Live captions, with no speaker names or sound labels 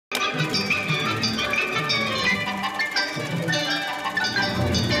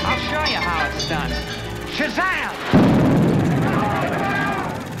Shazam!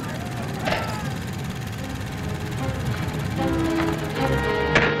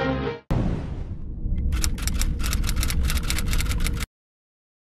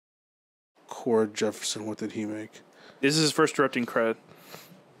 Cord Jefferson, what did he make? This is his first directing credit.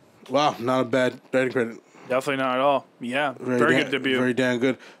 Wow, not a bad credit. Definitely not at all. Yeah, very good debut. Very damn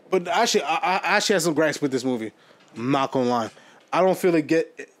good. But actually, I actually had some gripes with this movie. I'm not gonna lie. I don't feel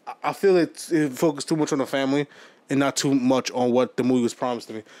I feel it focused too much on the family and not too much on what the movie was promised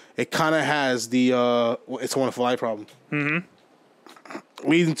to me. It kind of has the It's a Wonderful Life problem. Mm-hmm.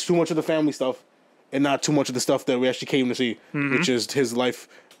 Reading too much of the family stuff and not too much of the stuff that we actually came to see, which is his life.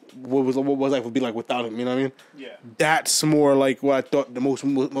 What life would be like without him? You know what I mean? Yeah. That's more like what I thought most of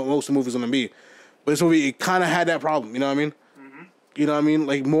the movie was gonna be. But this movie, it kind of had that problem. You know what I mean? Mm-hmm. You know what I mean?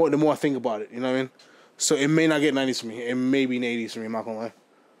 Like the more I think about it, you know what I mean? So it may not get 90s for me. It may be an 80s for me. I'm not gonna lie,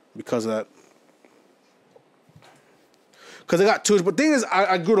 because of that. Because I got too. But the thing is,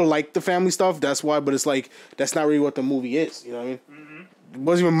 I grew to like the family stuff. That's why. But it's like that's not really what the movie is. You know what I mean? Mm-hmm. It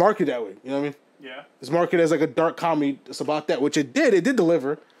wasn't even marketed that way. You know what I mean? Yeah. It's marketed as like a dark comedy. It's about that, which it did. It did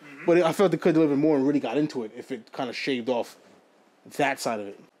deliver. But I felt it could deliver more and really got into it if it kind of shaved off that side of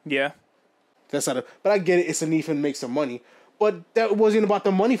it. Yeah. That side of it. But I get it. It's a need for him to make some money. But that wasn't about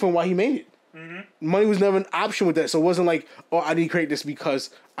the money from why he made it. Mm-hmm. Money was never an option with that. So it wasn't like, oh, I need to create this because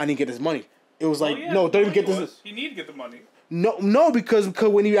I need to get this money. It was like, no, don't even get this. He needed to get the money. No, because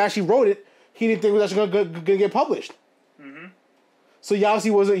when he actually wrote it, he didn't think it was actually going to get published. Mm-hmm. So he obviously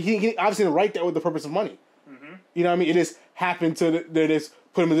wasn't. He obviously didn't write that with the purpose of money. Mm-hmm. You know what I mean? It just happened to this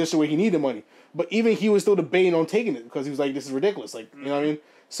put him in a position where he needed money. But even he was still debating on taking it because he was like, this is ridiculous. Like, you know what I mean?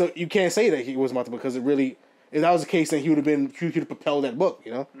 So you can't say that he wasn't about to, because it really, if that was the case, then he would have propelled that book,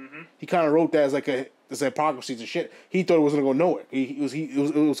 you know? Mm-hmm. He kind of wrote that as like as hypocrisy and shit. He thought it was going to go nowhere. It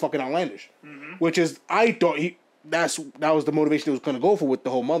was fucking outlandish. Mm-hmm. Which is, I thought that was the motivation he was going to go for with the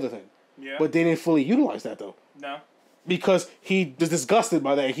whole mother thing. Yeah. But they didn't fully utilize that though. No. Because he was disgusted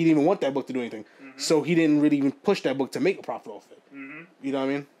by that. He didn't even want that book to do anything. Mm-hmm. So he didn't really even push that book to make a profit off it. Mm-hmm. You know what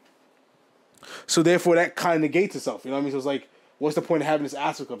I mean? So therefore, that kind of negates itself. You know what I mean? So it's like, what's the point of having this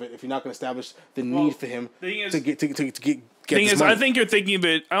aspect of it if you're not going to establish the need for him to get this money? I think you're thinking of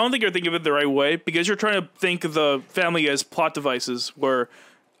it. I don't think you're thinking of it the right way, because you're trying to think of the family as plot devices. Where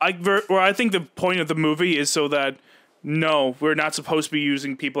I think the point of the movie is so that no, we're not supposed to be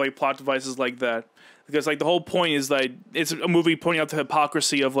using people like plot devices like that. Because like the whole point is that it's a movie pointing out the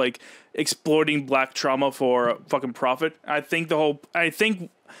hypocrisy of like exploiting black trauma for fucking profit. I think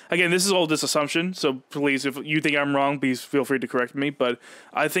again, this is all this assumption, so please, if you think I'm wrong, please feel free to correct me. But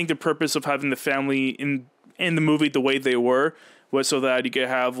I think the purpose of having the family in the movie the way they were was so that you could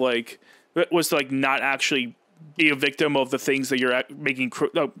have was to not actually be a victim of the things that you're making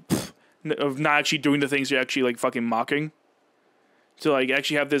of not actually doing the things you're actually fucking mocking. To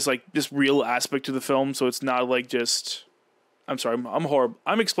actually have this this real aspect to the film, so it's not just. I'm sorry, I'm horrible.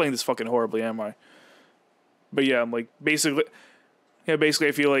 I'm explaining this fucking horribly, am I? But yeah, I'm basically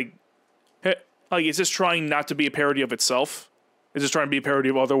I feel it's just trying not to be a parody of itself. It's just trying to be a parody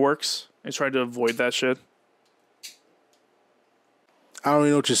of other works. It's trying to avoid that shit. I don't really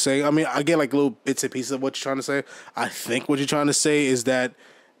know what you're saying. I mean, I get little bits and pieces of what you're trying to say. I think what you're trying to say is that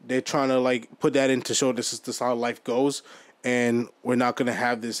they're trying to put that in to show this is how life goes. And we're not gonna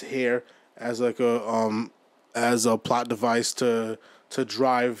have this here as a plot device to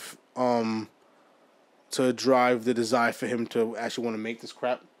drive the desire for him to actually want to make this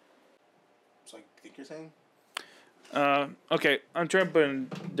crap. So I think you're saying. Okay, I'm trying to put it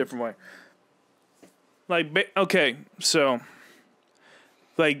in a different way. Okay, so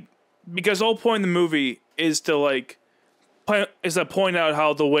because the whole point of the movie is to point out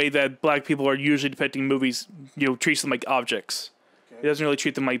how the way that black people are usually depicting movies, treats them like objects. Okay. It doesn't really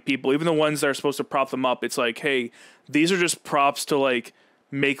treat them like people. Even the ones that are supposed to prop them up, it's hey, these are just props to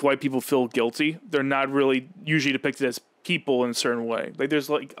make white people feel guilty. They're not really usually depicted as people in a certain way. There's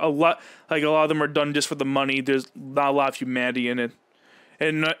a lot of them are done just for the money. There's not a lot of humanity in it,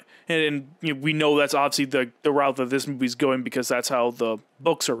 and we know that's obviously the route that this movie's going, because that's how the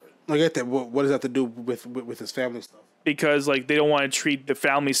books are written. I get that. What does that have to do with his family stuff? Because they don't want to treat the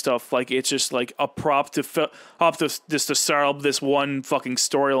family stuff like it's just a prop to start up this one fucking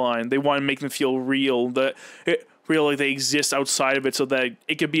storyline. They want to make them feel real, they exist outside of it, so that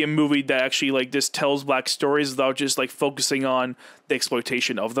it could be a movie that actually just tells black stories without just focusing on the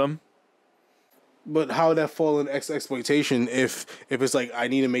exploitation of them. But how would that fall in exploitation if it's I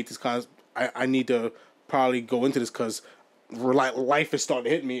need to make this I need to probably go into this because life is starting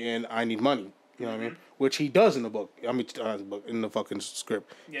to hit me and I need money. You know what I mean? Which he does in the book. I mean, in the fucking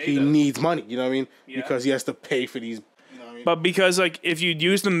script. Yeah, he needs money. You know what I mean? Yeah. Because he has to pay for these. You know what I mean? But because like if you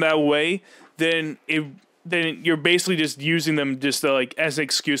use them that way, then you're basically just using them just to, like as an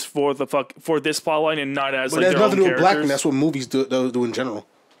excuse for this plotline and not as like their own characters. But that's nothing to do with black, and that's what movies do in general.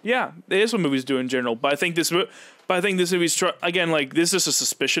 Yeah, it is what movies do in general. But I think this movie's again, like this is a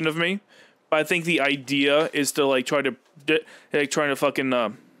suspicion of me. But I think the idea is to like trying to fucking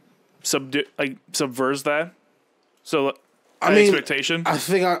subverse that. So expectation. I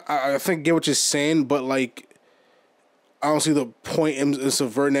think get what you're saying, but like I don't see the point in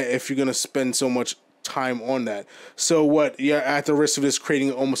subverting that if you're gonna spend so much time on that. So what? You're at the risk of just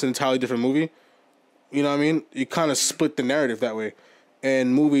creating almost an entirely different movie. You know what I mean? You kind of split the narrative that way.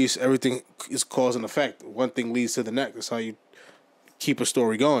 And movies, everything is cause and effect. One thing leads to the next. That's how you keep a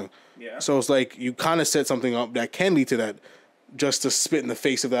story going. Yeah. So it's like you kind of set something up that can lead to that, just to spit in the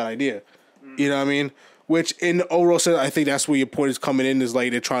face of that idea. You know what I mean? Which in the overall sense, I think that's where your point is coming in. Is like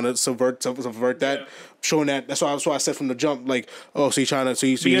they're trying to subvert that, showing that. That's why I said from the jump, like, oh, so you're trying to,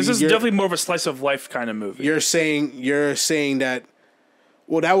 because this is definitely more of a slice of life kind of movie. You're saying that.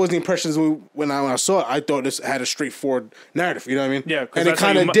 Well, that was the impression when I saw it. I thought this had a straightforward narrative. You know what I mean? Yeah, and it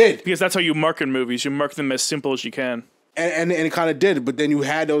kind of did, because that's how you market movies. You market them as simple as you can. And it kind of did, but then you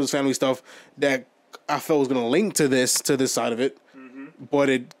had those family stuff that I felt was going to link to this side of it, but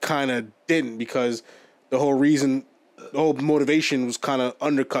it kind of didn't, because the whole motivation was kind of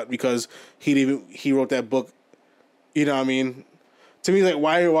undercut because he wrote that book. You know what I mean? To me, like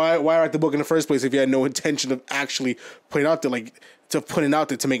why write the book in the first place if you had no intention of actually putting it out there, like to put it out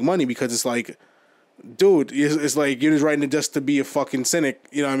there to make money? Because it's like, dude, it's like you're just writing it just to be a fucking cynic.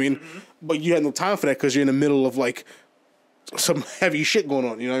 You know what I mean? But you had no time for that because you're in the middle of like some heavy shit going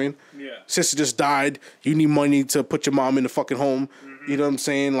on. You know what I mean? Yeah. Sister just died. You need money to put your mom in the fucking home. You know what I'm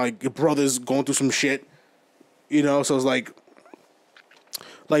saying? Like your brother's going through some shit. You know, so it's like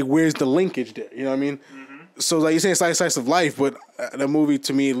where's the linkage there? You know what I mean? So like you're saying, it's like slice of life, but the movie,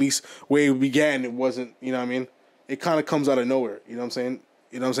 to me at least, where it began, it wasn't. You know what I mean? It kind of comes out of nowhere. You know what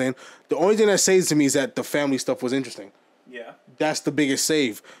I'm saying? The only thing that saves to me is that the family stuff was interesting. Yeah. That's the biggest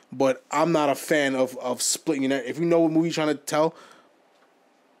save. But I'm not a fan of splitting it. If you know what movie you're trying to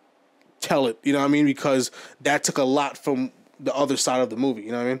tell it. You know what I mean? Because that took a lot from the other side of the movie.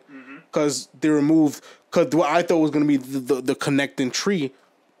 You know what I mean? Because they removed, because what I thought was going to be the connecting tree,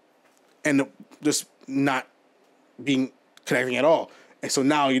 and just not being connecting at all. And so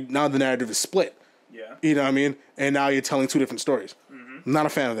now the narrative is split. Yeah. You know what I mean? And now you're telling two different stories. I'm not a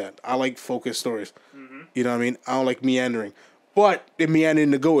fan of that. I like focused stories. You know what I mean? I don't like meandering. But it meandered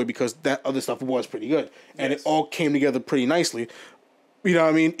in the go way because that other stuff was pretty good. And it all came together pretty nicely. You know what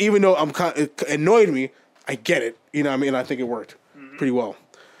I mean? Even though it annoyed me, I get it. You know what I mean? I think it worked pretty well.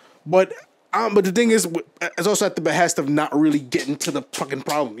 But the thing is, it's also at the behest of not really getting to the fucking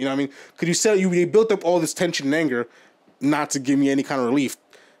problem. You know what I mean? Because they built up all this tension and anger not to give me any kind of relief.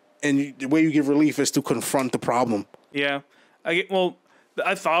 And the way you give relief is to confront the problem. Yeah. I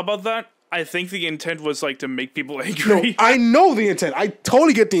thought about that. I think the intent was like to make people angry. No, I know the intent. I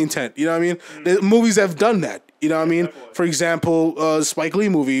totally get the intent. You know what I mean? The movies have done that. You know what I mean? For example, Spike Lee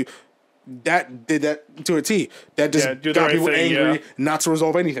movie, that did that to a T. That just got people angry, not to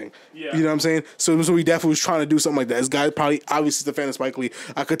resolve anything. Yeah. You know what I'm saying? So we definitely was trying to do something like that. This guy probably obviously is a fan of Spike Lee.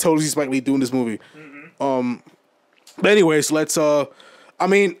 I could totally see Spike Lee doing this movie. But anyways, let's I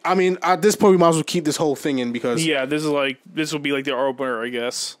mean, at this point we might as well keep this whole thing in because this will be like the opener, I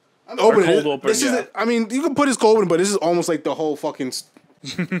guess. Cold opener. I mean, you can put this cold opener, but this is almost like the whole fucking.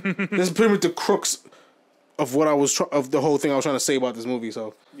 This is pretty much the crux of what of the whole thing I was trying to say about this movie.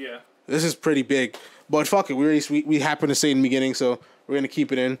 So yeah, this is pretty big. But fuck it, we happened to say it in the beginning, so we're gonna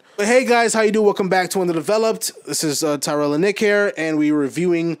keep it in. But hey guys, how you doing? Welcome back to Underdeveloped. This is Tyrell and Nick here, and we're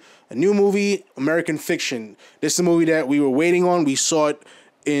reviewing a new movie, American Fiction. This is a movie that we were waiting on. We saw it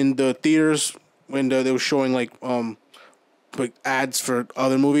in the theaters when they were showing like ads for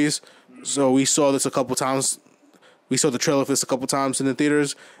other movies. So we saw this a couple times. We saw the trailer for this a couple times in the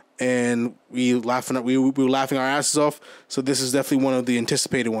theaters, and we were laughing our asses off. So this is definitely one of the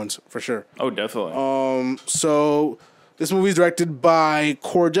anticipated ones for sure. Oh, definitely. So this movie is directed by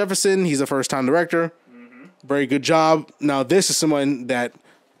Cord Jefferson. He's a first-time director. Very good job. Now this is someone that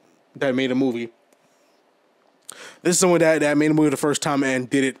made a movie. This is someone that made a movie the first time and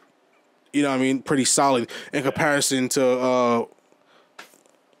did it, you know what I mean, pretty solid in comparison to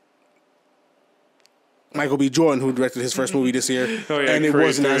Michael B. Jordan, who directed his first movie this year, and it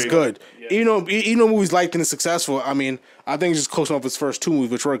wasn't as good. Yeah. Even though movies liked and successful, I mean, I think it's just close enough his first two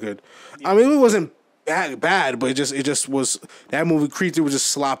movies, which were good. Yeah. I mean, it wasn't bad, but it just was that movie. Creature was just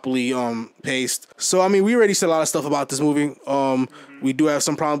sloppily paced. So I mean, we already said a lot of stuff about this movie. We do have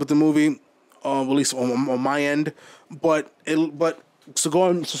some problems with the movie, at least on my end. But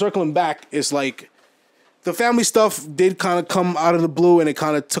circling back, it's like the family stuff did kind of come out of the blue, and it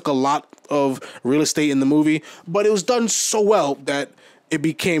kind of took a lot of real estate in the movie. But it was done so well that it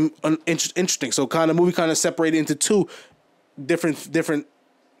became interesting. So kind of movie kind of separated into two different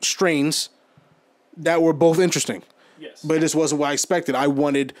strains that were both interesting. Yes. But this wasn't what I expected. I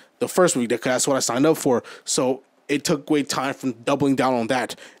wanted the first week because that's what I signed up for. So it took away time from doubling down on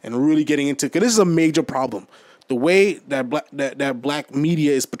that and really getting into, because this is a major problem. The way that black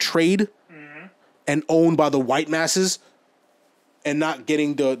media is portrayed and owned by the white masses and not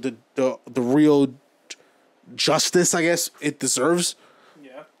getting the real justice, I guess, it deserves.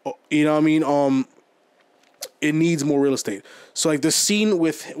 Yeah. You know what I mean? It needs more real estate. So like the scene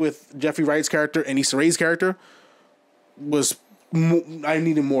with Jeffrey Wright's character and Issa Rae's character was, I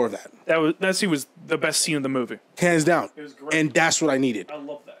needed more of that. That scene was the best scene of the movie. Hands down. It was great. And that's what I needed. I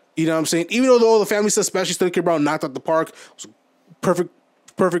love that. You know what I'm saying? Even though all the family stuff, especially Study Brown, knocked out the park, it was perfect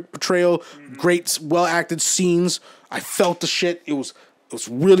portrayal, great, well acted scenes. I felt the shit. It was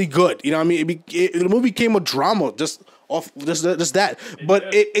really good. You know what I mean? The movie became a drama just that. But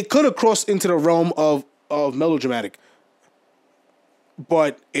it could have crossed into the realm of melodramatic.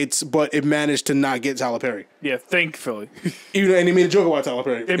 But it managed to not get Tyler Perry. Yeah, thankfully. And they made a joke about Tyler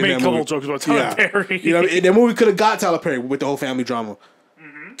Perry. They made a couple jokes about Tyler Perry. You know, the movie could have got Tyler Perry with the whole family drama.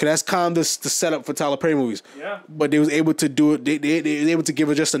 Cause that's kind of the setup for Tyler Perry movies. Yeah. But they was able to do it. They were able to give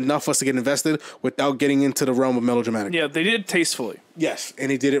it just enough for us to get invested without getting into the realm of melodramatic. Yeah, they did it tastefully. Yes, and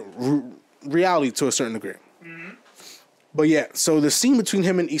they did it reality to a certain degree. But yeah, so the scene between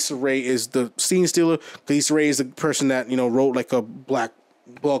him and Issa Rae is the scene stealer. Because Issa Rae is the person that wrote like a black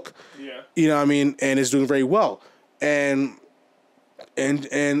book. Yeah. You know what I mean, and is doing very well. And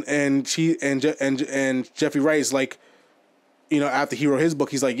Jeffrey Wright is like, after he wrote his book,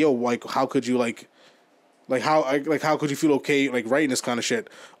 he's like, yo, like, how could you how could you feel okay like writing this kind of shit?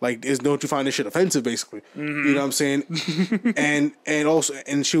 Like, don't you find this shit offensive, basically? You know what I'm saying? and also,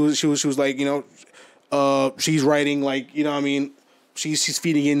 and she was like, she's writing like, you know what I mean? She's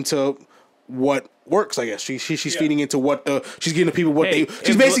feeding into what works, I guess. She's feeding into what she's giving the people what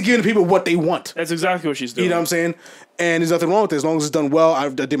she's basically giving the people what they want. That's exactly what she's doing. You know what I'm saying? And there's nothing wrong with it as long as it's done well. I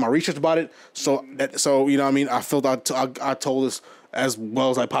did my research about it, so you know what I mean. I felt I told this as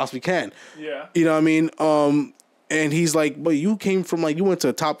well as I possibly can. Yeah. You know what I mean? And he's like, but you came from you went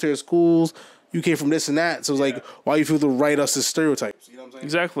to top tier schools. You came from this and that. So it's like, why you feel to write us as stereotypes? You know what I'm saying?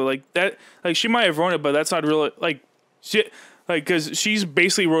 Exactly. Like that. Like she might have wrote it, but that's not really because she's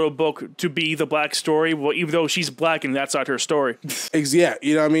basically wrote a book to be the black story, well, even though she's black and that's not her story. Yeah,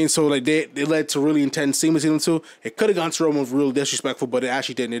 you know what I mean? So like they led to really intense scenes between them two. It could have gone to a realm of real disrespectful, but it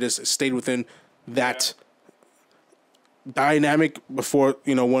actually didn't. It just stayed within that dynamic before,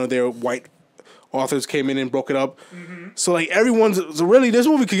 one of their white authors came in and broke it up. So like this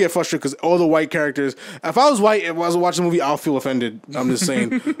movie could get frustrated because all the white characters, if I was white, if I was watching the movie, I'll feel offended. I'm just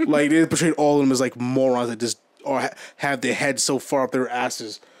saying. Like they portrayed all of them as like morons that just have their heads so far up their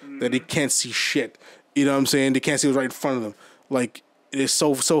asses that they can't see shit. You know what I'm saying? They can't see what's right in front of them. Like it is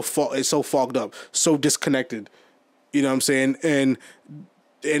it's so fogged up, so disconnected. You know what I'm saying? And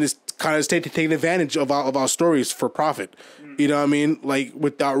it's kind of taking advantage of our stories for profit. You know what I mean? Like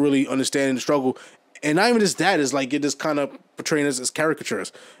without really understanding the struggle. And not even just that, is like it just kind of portraying us as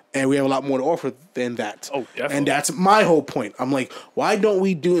caricatures. And we have a lot more to offer than that. Oh, definitely. And that's my whole point. I'm like, why don't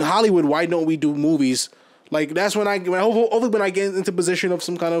we do in Hollywood? Why don't we do movies? Like that's hopefully when I get into position of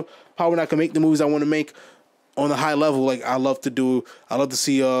some kind of power and I can make the movies I want to make on a high level. Like I love to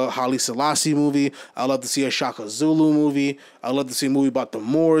see a Haile Selassie movie. I love to see a Shaka Zulu movie. I love to see a movie about the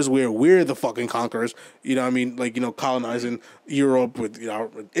Moors where we're the fucking conquerors. You know what I mean? Like, colonizing Europe with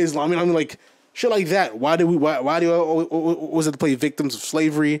Islam. I mean like shit like that. Why do was it to play victims of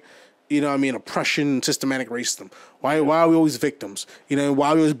slavery? You know what I mean? Oppression, systematic racism. Why are we always victims? Why are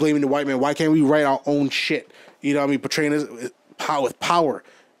we always blaming the white man? Why can't we write our own shit? You know what I mean? Portraying us with power.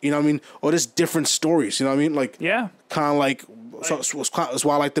 You know what I mean? Or just different stories. You know what I mean? Like, yeah. Kind of like, that's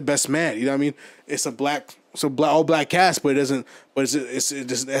why I like The Best Man. You know what I mean? It's all black cast, but it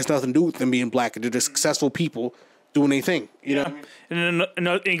just has nothing to do with them being black. They're just successful people doing their thing. You know what I mean? And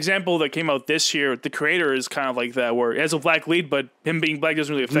an example that came out this year, The Creator is kind of like that, where it has a black lead, but him being black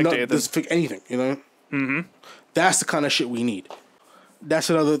doesn't really affect anything. Doesn't affect anything, you know? Mm-hmm. That's the kind of shit we need. That's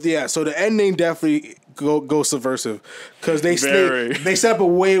another. Yeah. So the ending definitely go subversive because they set up a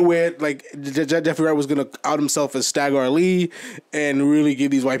way where like Jeffrey Wright was gonna out himself as Stagger Ali and really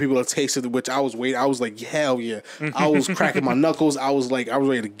give these white people a taste of it, which I was waiting. I was like, hell yeah! I was cracking my knuckles. I was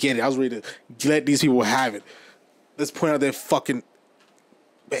ready to get it. I was ready to let these people have it. Let's point out their fucking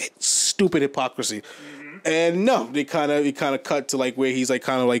stupid hypocrisy. And no, they kind of cut to like where he's like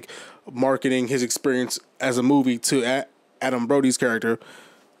kind of like marketing his experience as a movie to Adam Brody's character,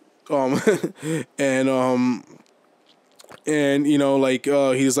 and you know like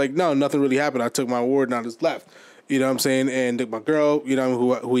he's like, no, nothing really happened. I took my award and I just left. You know what I'm saying? And took my girl, you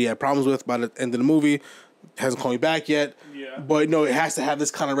know, who he had problems with by the end of the movie, hasn't called me back yet. Yeah. But no, it has to have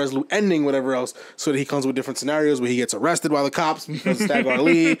this kind of resolute ending, whatever else, so that he comes with different scenarios where he gets arrested by the cops because of Stagger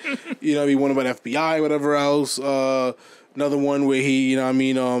Ali. You know, he won by the FBI, whatever else. Another one where he, you know, what I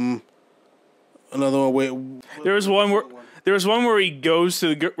mean, another one where there was one where he goes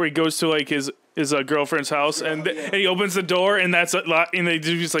to like his girlfriend's house and he opens the door and that's a lot and they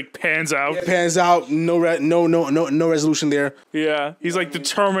just like pans out. Yeah, pans out. No resolution there. Yeah, he's like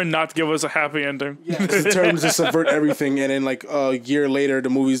determined not to give us a happy ending. Yeah, he's determined to subvert everything. And then like a year later,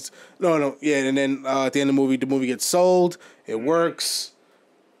 the movie's and then at the end of the movie gets sold. It works.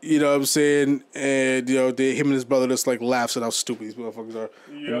 You know what I'm saying? And you know, him and his brother just like laughs at how stupid these motherfuckers are.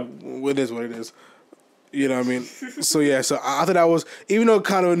 Yeah, it is what it is. You know what I mean? So yeah, so I thought that was, even though it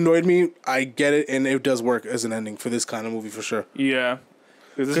kind of annoyed me, I get it, and it does work as an ending for this kind of movie for sure. Yeah.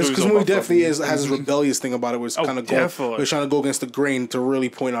 Because the movie definitely has this rebellious thing about it where it's kind of trying to go against the grain to really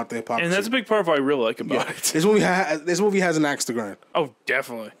point out the hypocrisy. And that's a big part of what I really like about it. This movie has an axe to grind. Oh,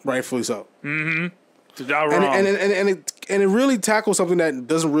 definitely. Rightfully so. Mm-hmm. Not wrong. And it really tackles something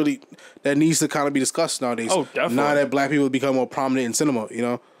that needs to kind of be discussed nowadays. Oh, definitely. Now that black people become more prominent in cinema, you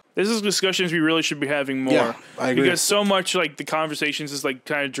know? This is discussions we really should be having more. Yeah, I agree. Because so much like the conversations is like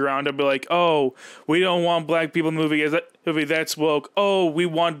kind of drowned up. Be like, oh, we don't want black people in the movie. That's woke. Oh, we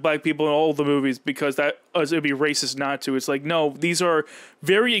want black people in all the movies because it'd be racist not to. It's like, no, these are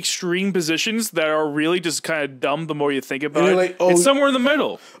very extreme positions that are really just kind of dumb. The more you think about it, like, it's somewhere in the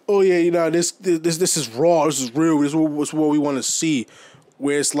middle. Oh yeah, you know this is raw. This is real. This is what we want to see.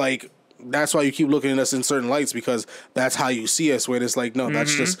 Where it's like. That's why you keep looking at us in certain lights because that's how you see us. Where it's like, no,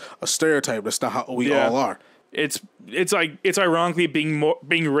 that's just a stereotype. That's not how we all are. It's ironically being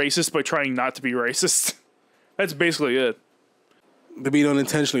racist by trying not to be racist. That's basically it. To be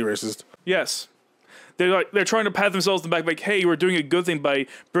unintentionally racist. Yes, they're trying to pat themselves in the back, like, hey, we're doing a good thing by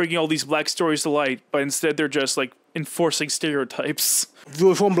bringing all these black stories to light, but instead they're just like enforcing stereotypes.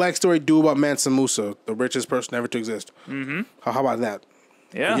 If one black story, do about Mansa Musa, the richest person ever to exist. Mm-hmm. How about that?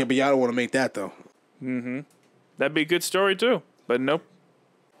 Yeah, but y'all don't want to make that though. Mm-hmm. That'd be a good story too, but nope.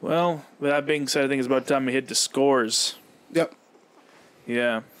 Well, with that being said, I think it's about time we hit the scores. Yep.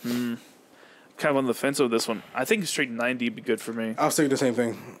 Yeah. Kind of on the fence with this one. I think straight 90 would be good for me. I was thinking the same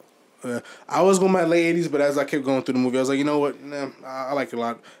thing. I was going my late 80s, but as I kept going through the movie, I was like, you know what? Nah, I like it a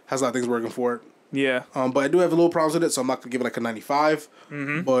lot. Has a lot of things working for it. Yeah. But I do have a little problems with it, so I'm not gonna give it like a 95.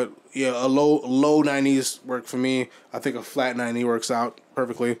 Mm-hmm. But yeah, a low 90s work for me. I think a flat 90 works out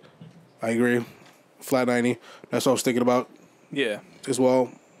perfectly. I agree. Flat 90. That's what I was thinking about. Yeah. As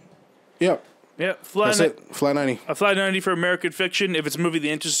well. Yep. Yeah. Flat 90. A flat 90 for American fiction. If it's a movie that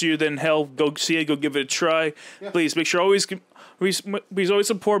interests you, then hell, go see it. Go give it a try. Yeah. Please make sure always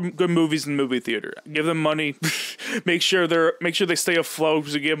support good movies in the movie theater. Give them money. make sure they stay afloat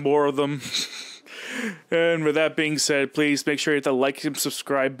so you get more of them. And with that being said, please make sure you hit the like and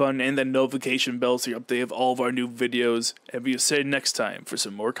subscribe button and the notification bell so you're updated of all of our new videos. And we'll see you next time for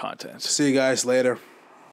some more content. See you guys later.